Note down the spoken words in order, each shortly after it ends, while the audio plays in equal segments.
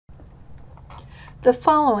The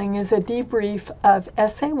following is a debrief of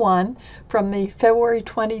Essay 1 from the February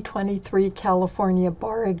 2023 California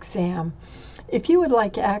Bar Exam. If you would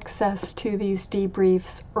like access to these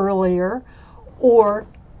debriefs earlier, or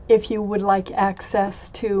if you would like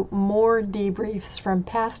access to more debriefs from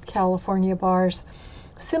past California bars,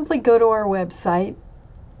 simply go to our website,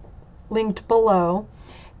 linked below,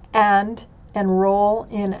 and enroll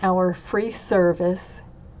in our free service,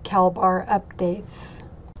 CalBar Updates.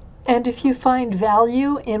 And if you find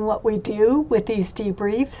value in what we do with these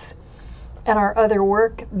debriefs and our other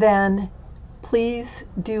work, then please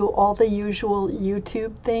do all the usual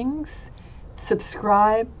YouTube things.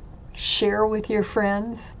 Subscribe, share with your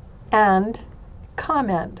friends, and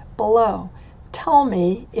comment below. Tell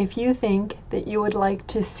me if you think that you would like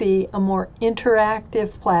to see a more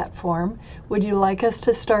interactive platform. Would you like us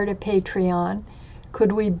to start a Patreon?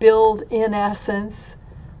 Could we build, in essence,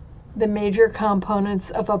 the major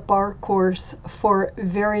components of a bar course for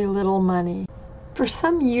very little money? For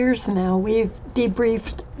some years now, we've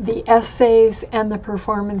debriefed the essays and the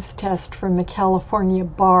performance test from the California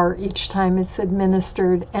Bar each time it's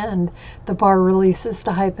administered and the bar releases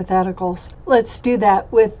the hypotheticals. Let's do that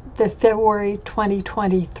with the February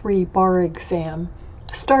 2023 bar exam,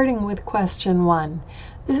 starting with question 1.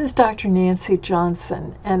 This is Dr. Nancy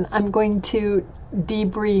Johnson, and I'm going to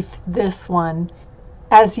debrief this one.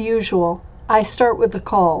 As usual, I start with the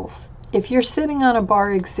calls. If you're sitting on a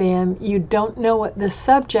bar exam, you don't know what the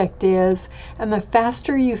subject is, and the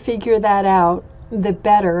faster you figure that out, the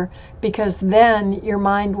better, because then your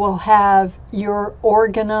mind will have your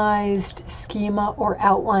organized schema or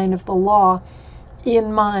outline of the law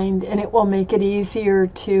in mind, and it will make it easier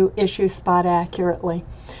to issue spot accurately.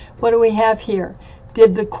 What do we have here?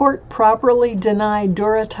 Did the court properly deny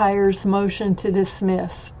Duratire's motion to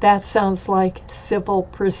dismiss? That sounds like civil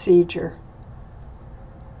procedure.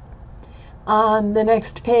 On the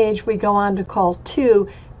next page, we go on to call 2.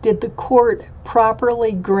 Did the court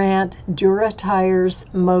properly grant Duratire's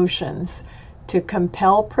motions to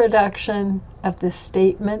compel production of the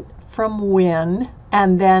statement from Wynn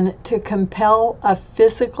and then to compel a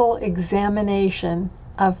physical examination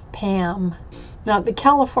of Pam? Now, the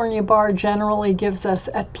California Bar generally gives us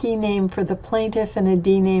a P name for the plaintiff and a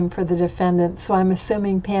D name for the defendant, so I'm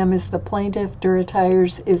assuming Pam is the plaintiff,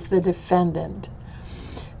 Duratire's is the defendant.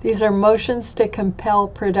 These are motions to compel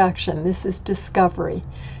production. This is discovery.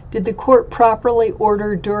 Did the court properly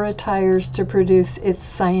order Duratire's to produce its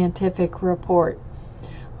scientific report?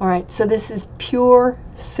 All right, so this is pure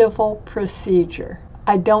civil procedure.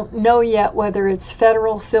 I don't know yet whether it's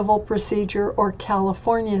federal civil procedure or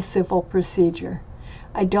California civil procedure.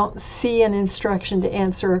 I don't see an instruction to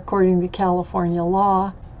answer according to California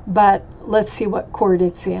law, but let's see what court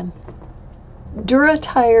it's in.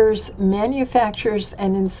 Duratire's manufactures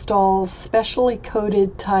and installs specially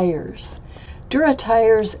coated tires.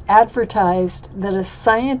 Duratire's advertised that a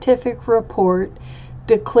scientific report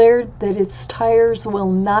declared that its tires will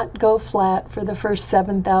not go flat for the first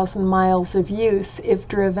 7,000 miles of use if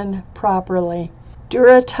driven properly.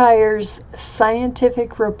 Duratire's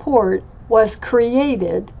scientific report was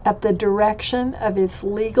created at the direction of its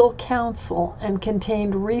legal counsel and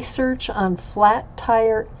contained research on flat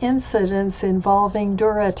tire incidents involving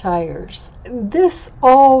Duratires. This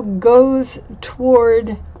all goes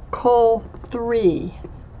toward call 3,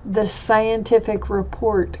 the scientific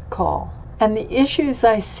report call. And the issues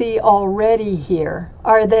I see already here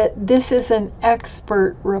are that this is an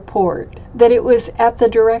expert report, that it was at the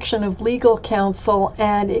direction of legal counsel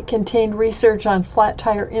and it contained research on flat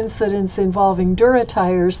tire incidents involving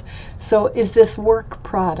Duratires. So is this work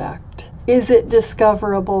product? Is it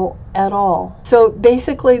discoverable at all? So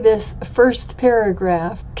basically this first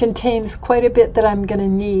paragraph contains quite a bit that I'm going to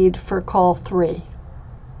need for call 3.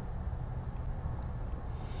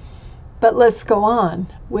 But let's go on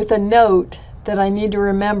with a note that I need to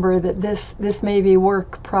remember that this may be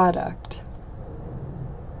work product.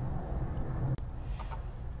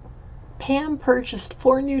 Pam purchased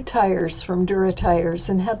 4 new tires from Duratires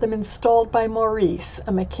and had them installed by Maurice,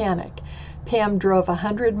 a mechanic. Pam drove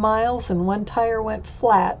 100 miles and 1 tire went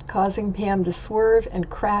flat, causing Pam to swerve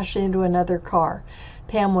and crash into another car.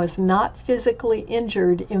 Pam was not physically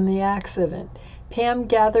injured in the accident. Pam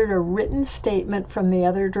gathered a written statement from the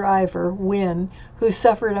other driver, Wynn, who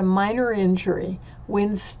suffered a minor injury.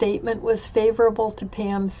 Wynn's statement was favorable to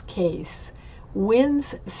Pam's case.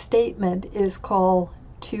 Wynn's statement is called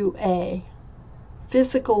 2A.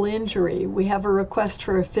 Physical injury. We have a request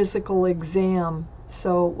for a physical exam,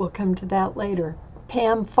 so we'll come to that later.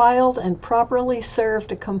 Pam filed and properly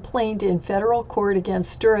served a complaint in federal court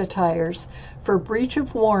against Duratires for breach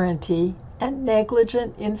of warranty and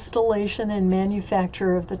negligent installation and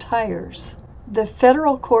manufacture of the tires. The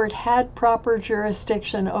federal court had proper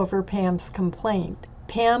jurisdiction over Pam's complaint.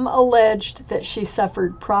 Pam alleged that she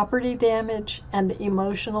suffered property damage and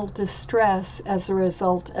emotional distress as a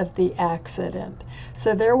result of the accident.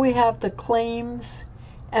 So there we have the claims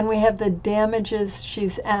and we have the damages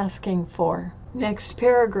she's asking for. Next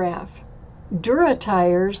paragraph.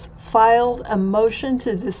 Duratires filed a motion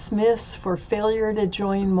to dismiss for failure to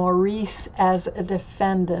join Maurice as a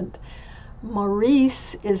defendant.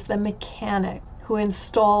 Maurice is the mechanic who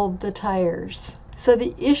installed the tires. So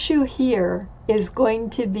the issue here is going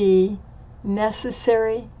to be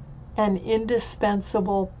necessary and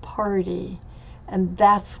indispensable party. And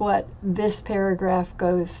that's what this paragraph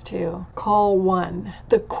goes to. Call 1.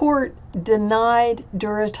 The court denied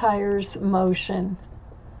Duratire's motion.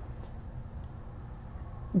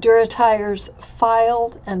 Duratires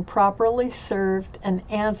filed and properly served an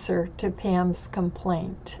answer to Pam's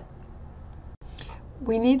complaint.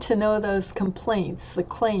 We need to know those complaints, the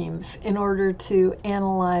claims, in order to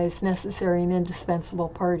analyze necessary and indispensable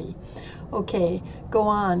party. Okay, go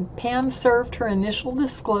on. Pam served her initial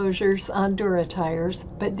disclosures on Duratires,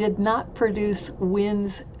 but did not produce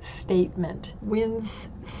Wynn's statement. Wynn's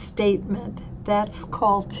statement, that's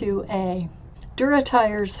call 2A.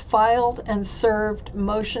 Duratires filed and served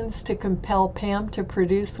motions to compel Pam to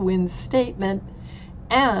produce Wynn's statement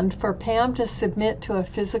and for Pam to submit to a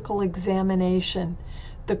physical examination.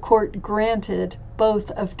 The court granted both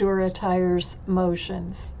of Duratire's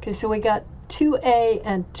motions. Okay, so we got 2A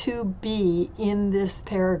and 2B in this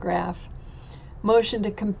paragraph. Motion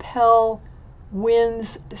to compel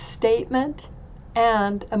Wynn's statement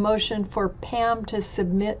and a motion for Pam to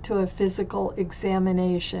submit to a physical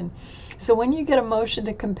examination. So when you get a motion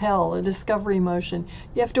to compel, a discovery motion,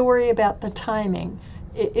 you have to worry about the timing.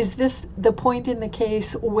 Is this the point in the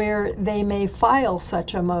case where they may file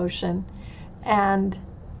such a motion? And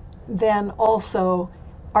then also,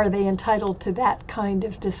 are they entitled to that kind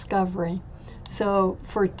of discovery? So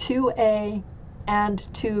for 2A and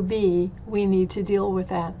 2B, we need to deal with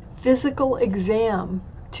that. Physical exam,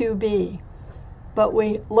 2B. But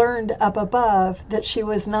we learned up above that she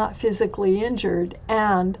was not physically injured,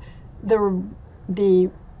 and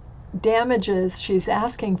the damages she's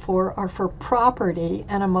asking for are for property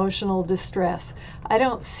and emotional distress. I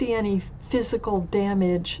don't see any physical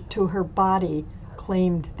damage to her body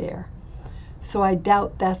claimed there. So I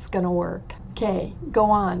doubt that's going to work. Okay, go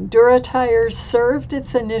on. Duratires served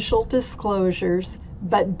its initial disclosures,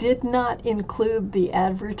 but did not include the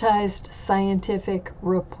advertised scientific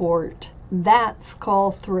report. That's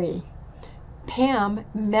call 3. Pam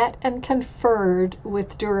met and conferred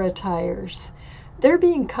with Duratires. They're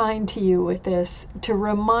being kind to you with this to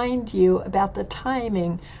remind you about the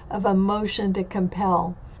timing of a motion to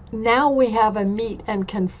compel. Now we have a meet and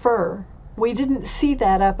confer. We didn't see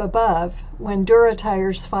that up above when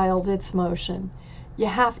Duratires filed its motion. You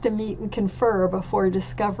have to meet and confer before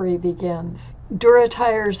discovery begins.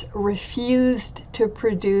 Duratires refused to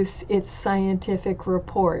produce its scientific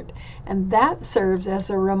report, and that serves as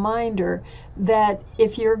a reminder that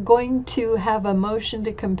if you're going to have a motion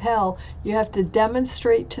to compel, you have to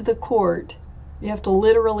demonstrate to the court, you have to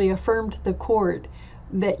literally affirm to the court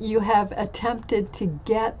that you have attempted to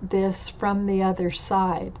get this from the other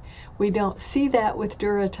side. We don't see that with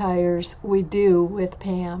Duratires, we do with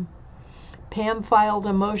Pam. Pam filed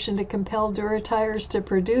a motion to compel Duratires to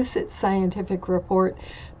produce its scientific report.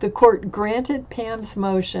 The court granted Pam's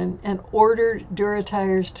motion and ordered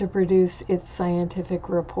Duratires to produce its scientific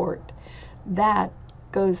report. That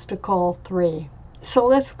goes to call 3. So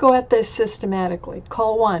let's go at this systematically.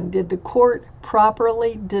 Call 1, did the court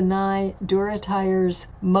properly deny Duratires'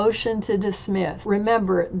 motion to dismiss?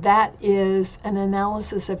 Remember, that is an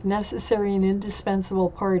analysis of necessary and indispensable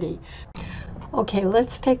party. Okay,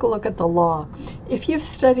 let's take a look at the law. If you've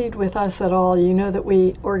studied with us at all, you know that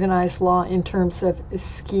we organize law in terms of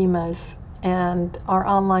schemas, and our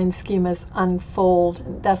online schemas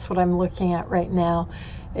unfold. That's what I'm looking at right now.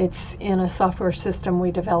 It's in a software system we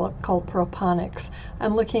developed called Proponics.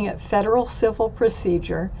 I'm looking at federal civil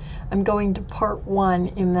procedure. I'm going to part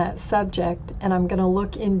 1 in that subject, and I'm going to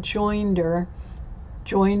look in joinder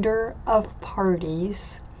of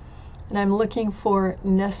parties. And I'm looking for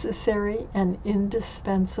necessary and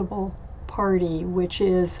indispensable party, which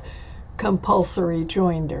is compulsory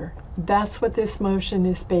joinder. That's what this motion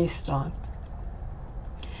is based on.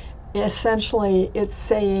 Essentially, it's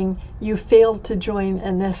saying you failed to join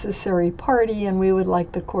a necessary party and we would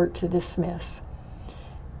like the court to dismiss.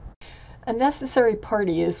 A necessary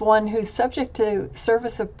party is one who's subject to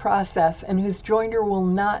service of process and whose joinder will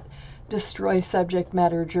not destroy subject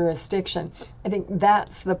matter jurisdiction. I think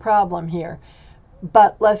that's the problem here.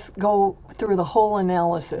 But let's go through the whole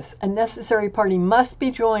analysis. A necessary party must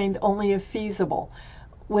be joined only if feasible.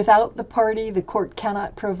 Without the party, the court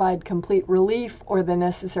cannot provide complete relief, or the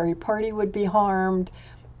necessary party would be harmed,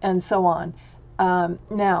 and so on.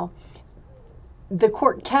 Now, the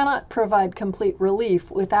court cannot provide complete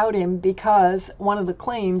relief without him because one of the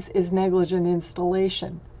claims is negligent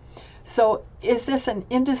installation. So is this an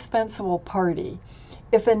indispensable party?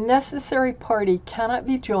 If a necessary party cannot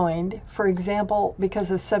be joined, for example,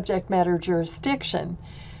 because of subject matter jurisdiction,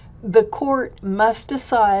 the court must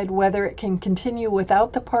decide whether it can continue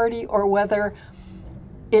without the party or whether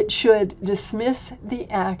it should dismiss the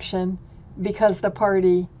action because the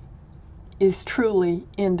party is truly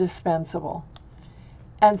indispensable.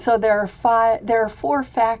 And so there are 4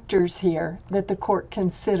 factors here that the court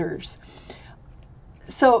considers.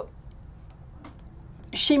 So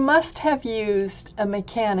she must have used a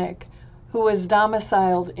mechanic who was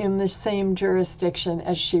domiciled in the same jurisdiction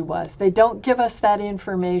as she was. They don't give us that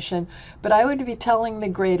information, but I would be telling the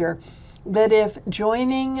grader that if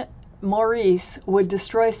joining Maurice would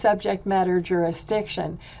destroy subject matter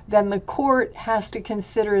jurisdiction, then the court has to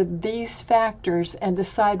consider these factors and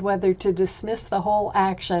decide whether to dismiss the whole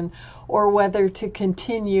action or whether to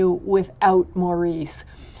continue without Maurice.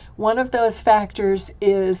 One of those factors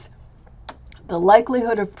is the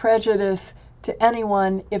likelihood of prejudice to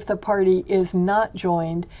anyone if the party is not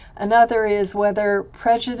joined. Another is whether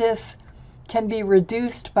prejudice can be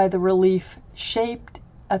reduced by the relief shaped.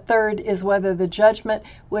 A third is whether the judgment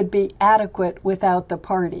would be adequate without the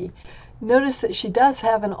party. Notice that she does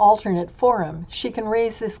have an alternate forum. She can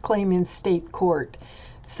raise this claim in state court.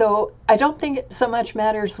 So I don't think it so much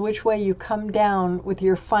matters which way you come down with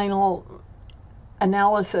your final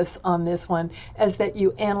analysis on this one as that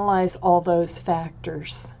you analyze all those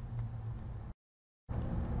factors.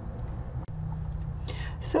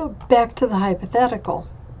 So back to the hypothetical.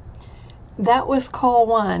 That was call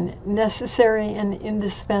 1, necessary and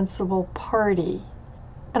indispensable party.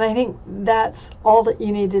 And I think that's all that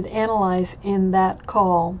you need to analyze in that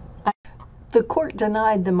call. The court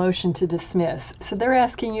denied the motion to dismiss, so they're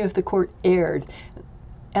asking you if the court erred.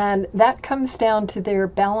 And that comes down to their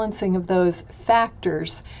balancing of those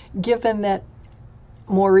factors, given that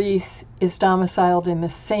Maurice is domiciled in the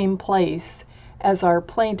same place as our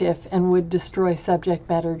plaintiff and would destroy subject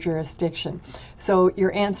matter jurisdiction. So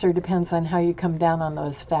your answer depends on how you come down on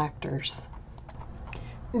those factors.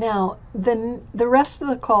 Now, the rest of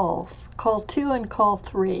the calls, call 2 and call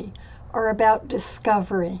 3, are about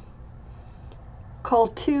discovery. Call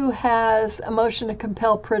 2 has a motion to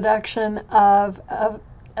compel production of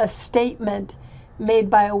a statement made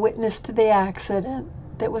by a witness to the accident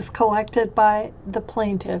that was collected by the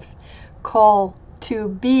plaintiff. Call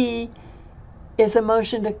 2B is a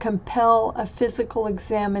motion to compel a physical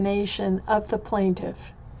examination of the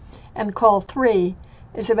plaintiff. And call 3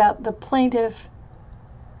 is about the plaintiff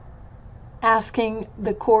asking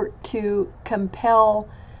the court to compel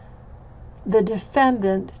the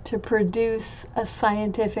defendant to produce a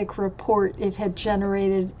scientific report it had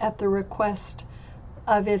generated at the request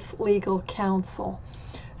of its legal counsel.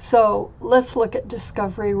 So let's look at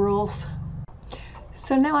discovery rules.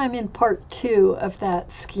 So now I'm in part 2 of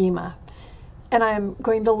that schema, and I'm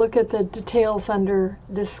going to look at the details under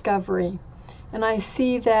discovery. And I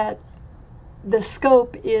see that the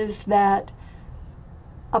scope is that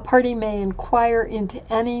a party may inquire into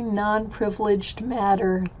any non-privileged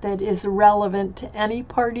matter that is relevant to any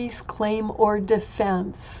party's claim or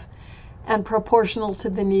defense and proportional to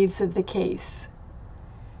the needs of the case.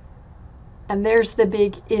 And there's the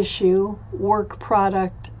big issue, work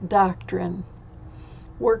product doctrine.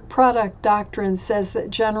 Work product doctrine says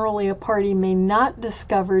that generally a party may not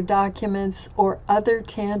discover documents or other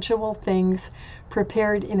tangible things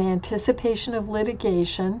prepared in anticipation of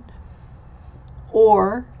litigation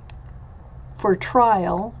or for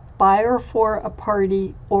trial by or for a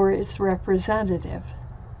party or its representative.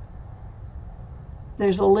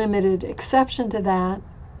 There's a limited exception to that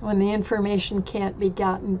when the information can't be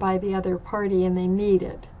gotten by the other party and they need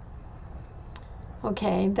it.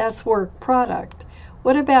 Okay, that's work product.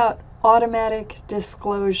 What about automatic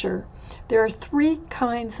disclosure? There are 3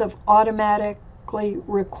 kinds of automatically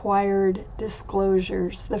required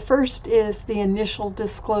disclosures. The first is the initial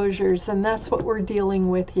disclosures, and that's what we're dealing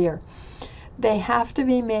with here. They have to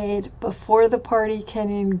be made before the party can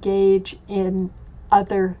engage in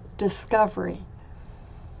other discovery.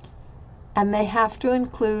 And they have to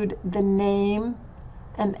include the name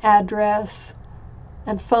and address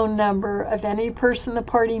and phone number of any person the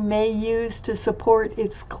party may use to support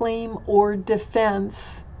its claim or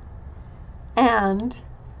defense and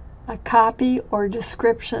a copy or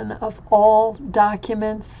description of all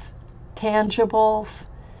documents, tangibles,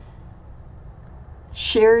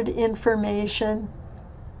 shared information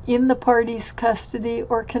in the party's custody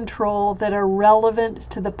or control that are relevant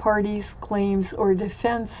to the party's claims or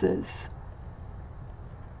defenses.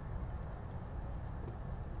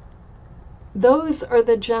 Those are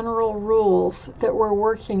the general rules that we're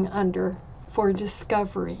working under for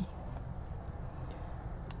discovery.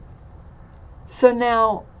 So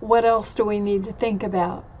now, what else do we need to think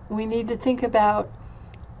about? We need to think about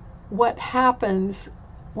what happens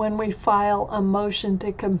when we file a motion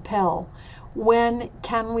to compel. When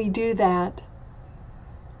can we do that,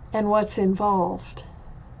 and what's involved?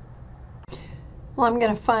 Well, I'm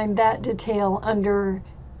going to find that detail under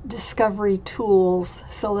Discovery Tools,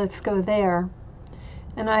 so let's go there.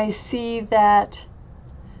 And I see that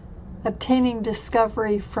obtaining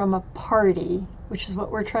discovery from a party, which is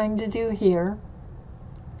what we're trying to do here,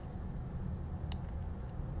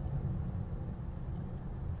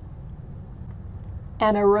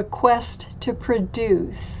 and a request to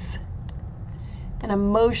produce, and a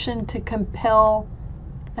motion to compel,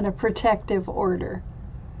 and a protective order.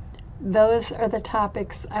 Those are the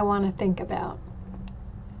topics I want to think about.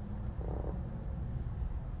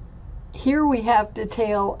 Here we have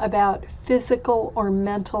detail about physical or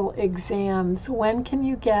mental exams. When can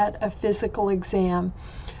you get a physical exam?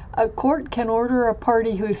 A court can order a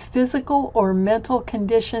party whose physical or mental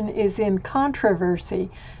condition is in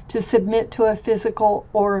controversy to submit to a physical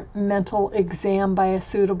or mental exam by a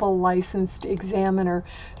suitable licensed examiner.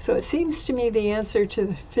 So it seems to me the answer to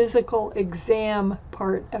the physical exam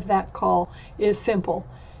part of that call is simple.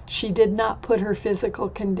 She did not put her physical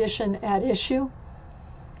condition at issue.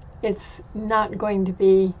 It's not going to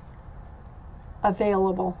be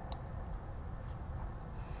available.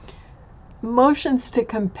 Motions to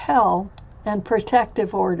compel and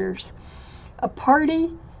protective orders. A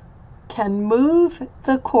party can move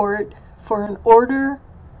the court for an order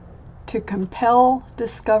to compel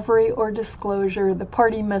discovery or disclosure. The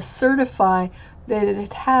party must certify that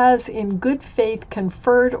it has in good faith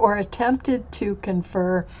conferred or attempted to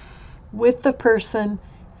confer with the person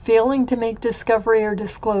failing to make discovery or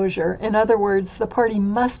disclosure. In other words, the party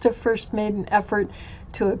must have first made an effort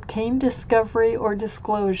to obtain discovery or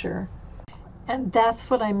disclosure. And that's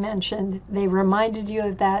what I mentioned. They reminded you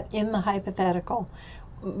of that in the hypothetical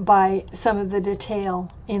by some of the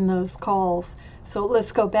detail in those calls. So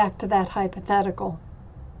let's go back to that hypothetical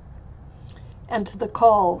and to the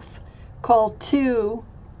calls. Call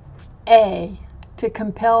 2A, to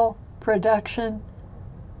compel production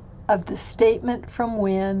of the statement from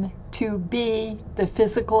when. 2B, the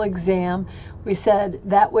physical exam. We said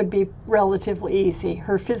that would be relatively easy.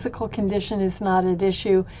 Her physical condition is not at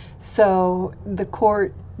issue, so the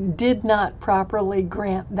court did not properly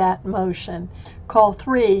grant that motion. Call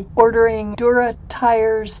 3, ordering Dura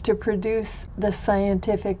Tires to produce the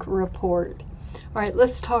scientific report. All right,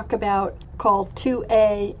 let's talk about call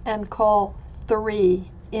 2A and call 3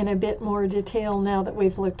 in a bit more detail now that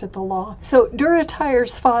we've looked at the law. So Dura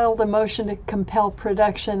Tires filed a motion to compel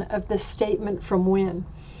production of the statement from when.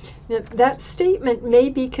 Now, that statement may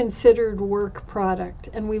be considered work product,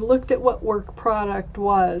 and we looked at what work product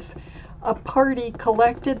was. A party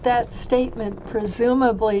collected that statement,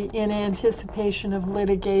 presumably in anticipation of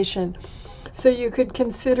litigation. So you could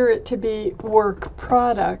consider it to be work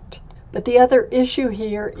product. But the other issue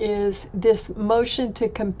here is this motion to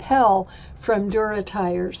compel from Dura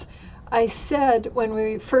Tires. I said when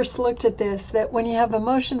we first looked at this that when you have a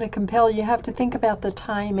motion to compel, you have to think about the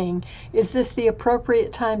timing. Is this the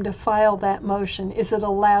appropriate time to file that motion? Is it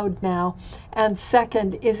allowed now? And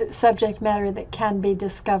second, is it subject matter that can be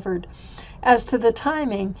discovered? As to the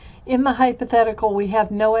timing, in the hypothetical, we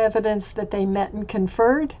have no evidence that they met and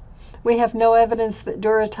conferred. We have no evidence that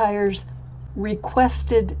Dura Tires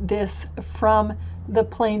requested this from the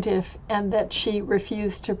plaintiff and that she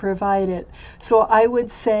refused to provide it. So I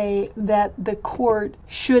would say that the court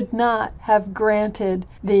should not have granted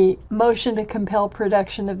the motion to compel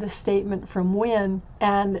production of the statement from when,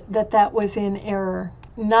 and that was in error.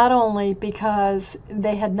 Not only because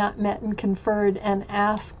they had not met and conferred and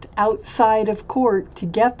asked outside of court to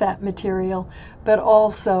get that material, but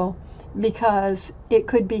also because it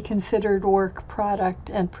could be considered work product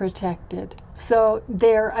and protected. So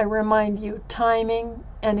there, I remind you, timing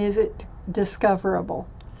and is it discoverable?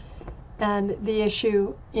 And the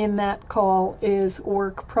issue in that call is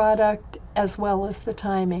work product as well as the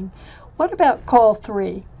timing. What about call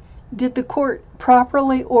 3? Did the court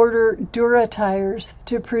properly order Dura Tires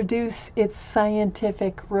to produce its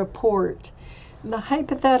scientific report? The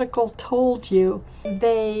hypothetical told you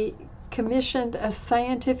they commissioned a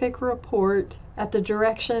scientific report at the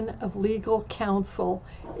direction of legal counsel.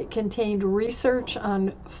 It contained research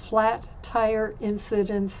on flat tire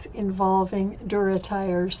incidents involving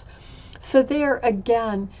Duratires. So there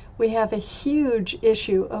again, we have a huge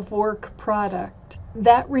issue of work product.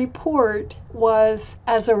 That report was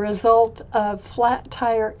as a result of flat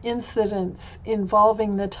tire incidents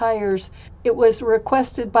involving the tires. It was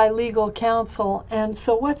requested by legal counsel. And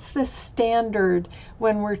so what's the standard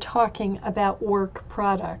when we're talking about work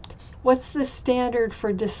product? What's the standard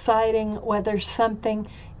for deciding whether something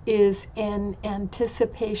is in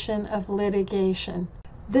anticipation of litigation?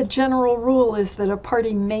 The general rule is that a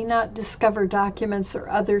party may not discover documents or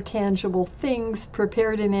other tangible things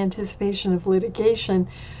prepared in anticipation of litigation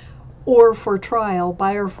or for trial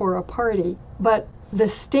by or for a party. But the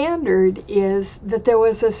standard is that there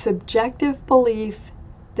was a subjective belief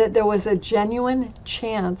that there was a genuine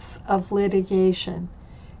chance of litigation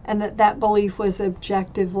and that that belief was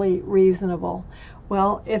objectively reasonable.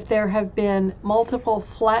 Well, if there have been multiple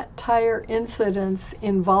flat tire incidents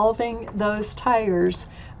involving those tires,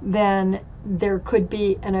 then there could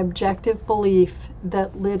be an objective belief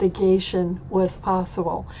that litigation was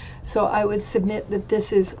possible. So I would submit that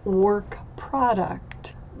this is work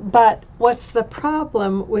product. But what's the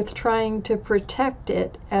problem with trying to protect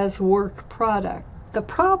it as work product? The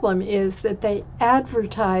problem is that they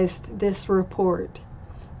advertised this report.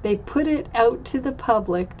 They put it out to the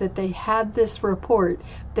public that they had this report.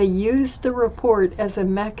 They used the report as a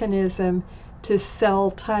mechanism to sell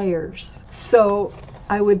tires. So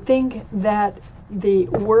I would think that the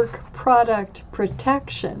work product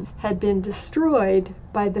protection had been destroyed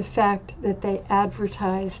by the fact that they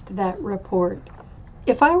advertised that report.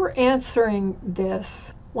 If I were answering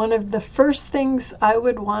this, one of the first things I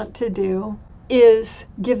would want to do is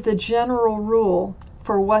give the general rule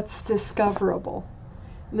for what's discoverable.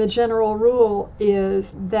 The general rule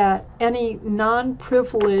is that any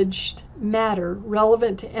non-privileged matter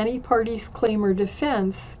relevant to any party's claim or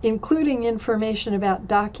defense, including information about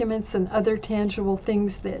documents and other tangible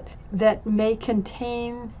things that may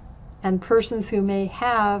contain and persons who may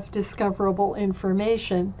have discoverable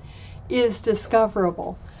information, is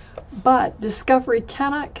discoverable. But discovery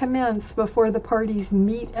cannot commence before the parties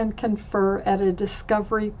meet and confer at a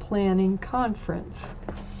discovery planning conference.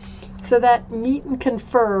 So that meet and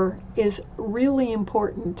confer is really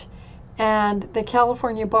important, and the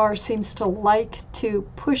California Bar seems to like to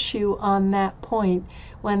push you on that point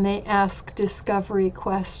when they ask discovery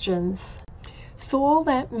questions. So all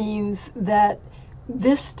that means that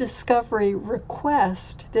this discovery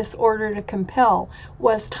request, this order to compel,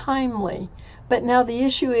 was timely. But now the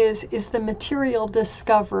issue is the material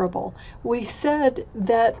discoverable? We said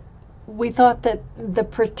that we thought that the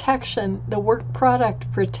protection, the work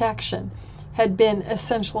product protection, had been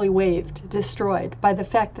essentially waived, destroyed by the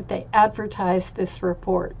fact that they advertised this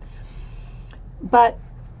report. But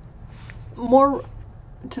more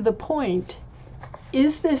to the point,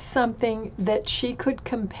 is this something that she could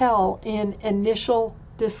compel in initial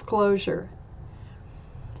disclosure?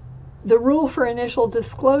 The rule for initial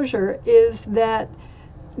disclosure is that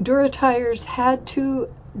Duratires had to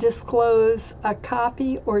disclose a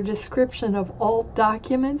copy or description of all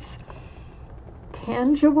documents,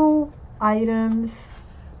 tangible items,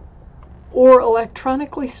 or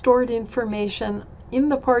electronically stored information in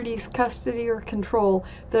the party's custody or control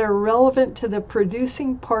that are relevant to the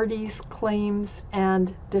producing party's claims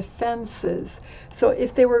and defenses. So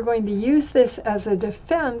if they were going to use this as a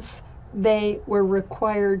defense, they were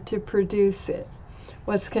required to produce it.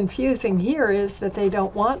 What's confusing here is that they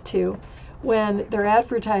don't want to, when their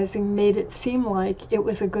advertising made it seem like it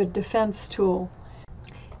was a good defense tool.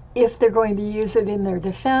 If they're going to use it in their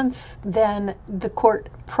defense, then the court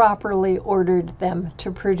properly ordered them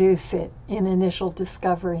to produce it in initial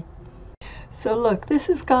discovery. So look, this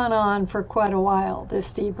has gone on for quite a while,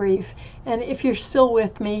 this debrief, and if you're still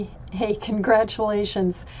with me, hey,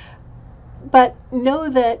 congratulations. But know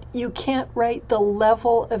that you can't write the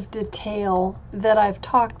level of detail that I've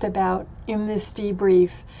talked about in this debrief,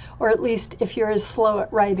 or at least if you're as slow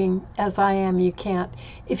at writing as I am, you can't.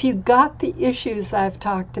 If you got the issues I've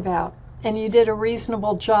talked about and you did a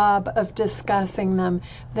reasonable job of discussing them,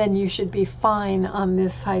 then you should be fine on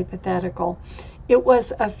this hypothetical. It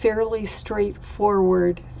was a fairly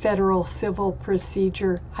straightforward federal civil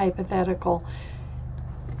procedure hypothetical.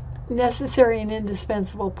 Necessary and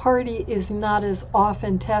indispensable party is not as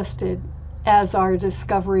often tested as are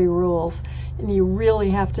discovery rules, and you really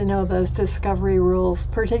have to know those discovery rules,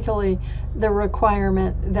 particularly the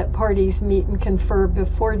requirement that parties meet and confer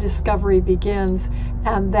before discovery begins,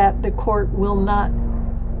 and that the court will not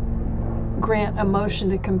grant a motion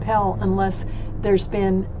to compel unless there's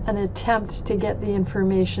been an attempt to get the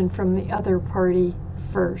information from the other party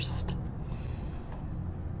first.